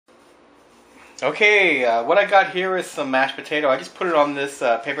Okay, what I got here is some mashed potato. I just put it on this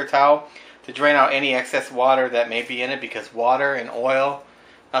paper towel to drain out any excess water that may be in it, because water and oil,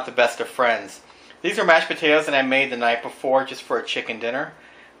 not the best of friends. These are mashed potatoes that I made the night before just for a chicken dinner.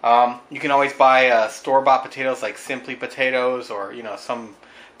 You can always buy store-bought potatoes like Simply potatoes, or some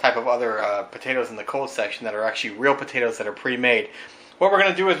type of other potatoes in the cold section that are actually real potatoes that are pre-made. What we're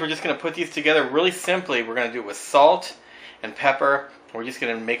going to do is we're just going to put these together really simply. We're going to do it with salt and pepper. We're just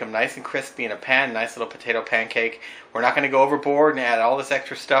going to make them nice and crispy in a pan, nice little potato pancake. We're not going to go overboard and add all this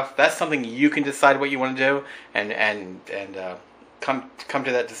extra stuff. That's something you can decide what you want to do, and come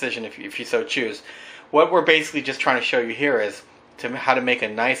to that decision if you so choose. What we're basically just trying to show you here is how to make a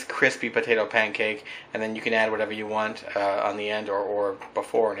nice crispy potato pancake, and then you can add whatever you want on the end or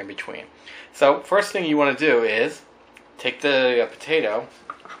before and in between. So first thing you want to do is take the potato,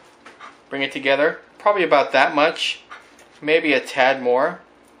 bring it together, probably about that much, maybe a tad more.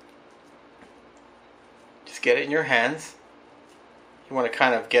 Just get it in your hands. You want to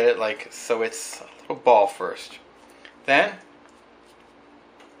kind of get it like so it's a little ball first. Then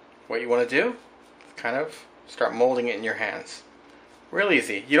what you want to do is kind of start molding it in your hands. Real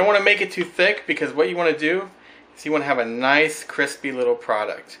easy. You don't want to make it too thick, because what you want to do is you want to have a nice crispy little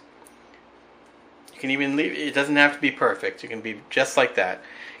product. You can even leave it doesn't have to be perfect. You can be just like that.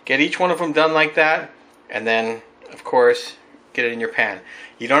 Get each one of them done like that, and then of course get it in your pan.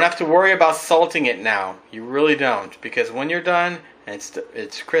 You don't have to worry about salting it now. You really don't, because when you're done and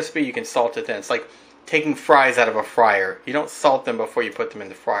it's crispy, you can salt it then. It's like taking fries out of a fryer. You don't salt them before you put them in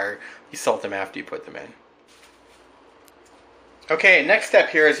the fryer. You salt them after you put them in. Okay, next step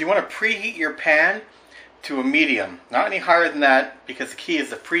here is you want to preheat your pan to a medium. Not any higher than that, because the key is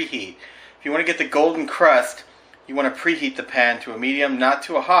the preheat. If you want to get the golden crust, you want to preheat the pan to a medium, not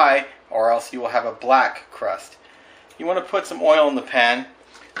to a high, or else you will have a black crust. You want to put some oil in the pan.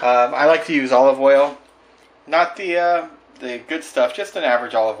 I like to use olive oil, not the good stuff, just an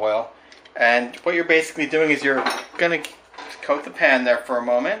average olive oil. And what you're basically doing is you're going to coat the pan there for a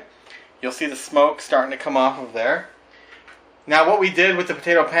moment. You'll see the smoke starting to come off of there. Now what we did with the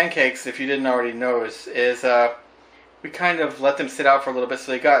potato pancakes, if you didn't already notice, is we kind of let them sit out for a little bit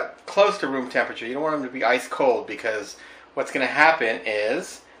so they got close to room temperature. You don't want them to be ice cold, because what's going to happen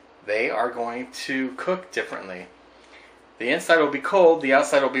is they are going to cook differently. The inside will be cold, the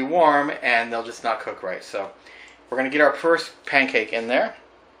outside will be warm, and they'll just not cook right. So we're going to get our first pancake in there.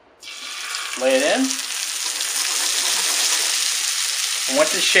 Lay it in. And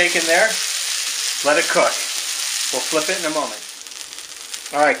once it's shaken there, let it cook. We'll flip it in a moment.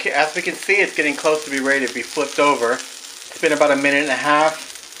 Alright, as we can see, it's getting close to be ready to be flipped over. It's been about a minute and a half.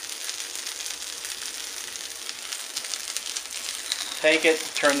 Take it,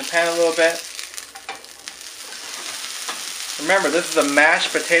 turn the pan a little bit. Remember, this is a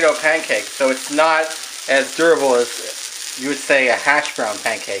mashed potato pancake, so it's not as durable as you would say a hash brown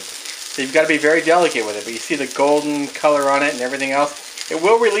pancake. So you've got to be very delicate with it, but you see the golden color on it and everything else. It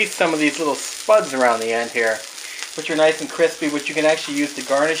will release some of these little spuds around the end here, which are nice and crispy, which you can actually use to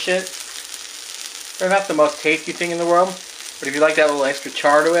garnish it. They're not the most tasty thing in the world, but if you like that little extra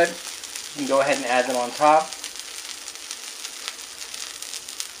char to it, you can go ahead and add them on top.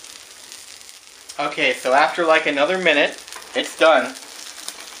 Okay, so after like another minute, it's done.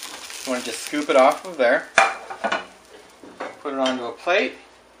 You want to just scoop it off of there, put it onto a plate,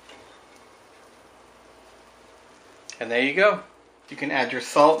 and there you go. You can add your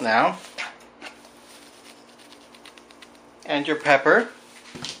salt now, and your pepper,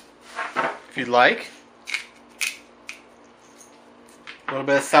 if you'd like. A little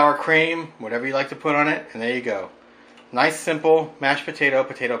bit of sour cream, whatever you like to put on it, and there you go. Nice, simple mashed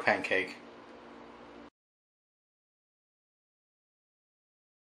potato pancake.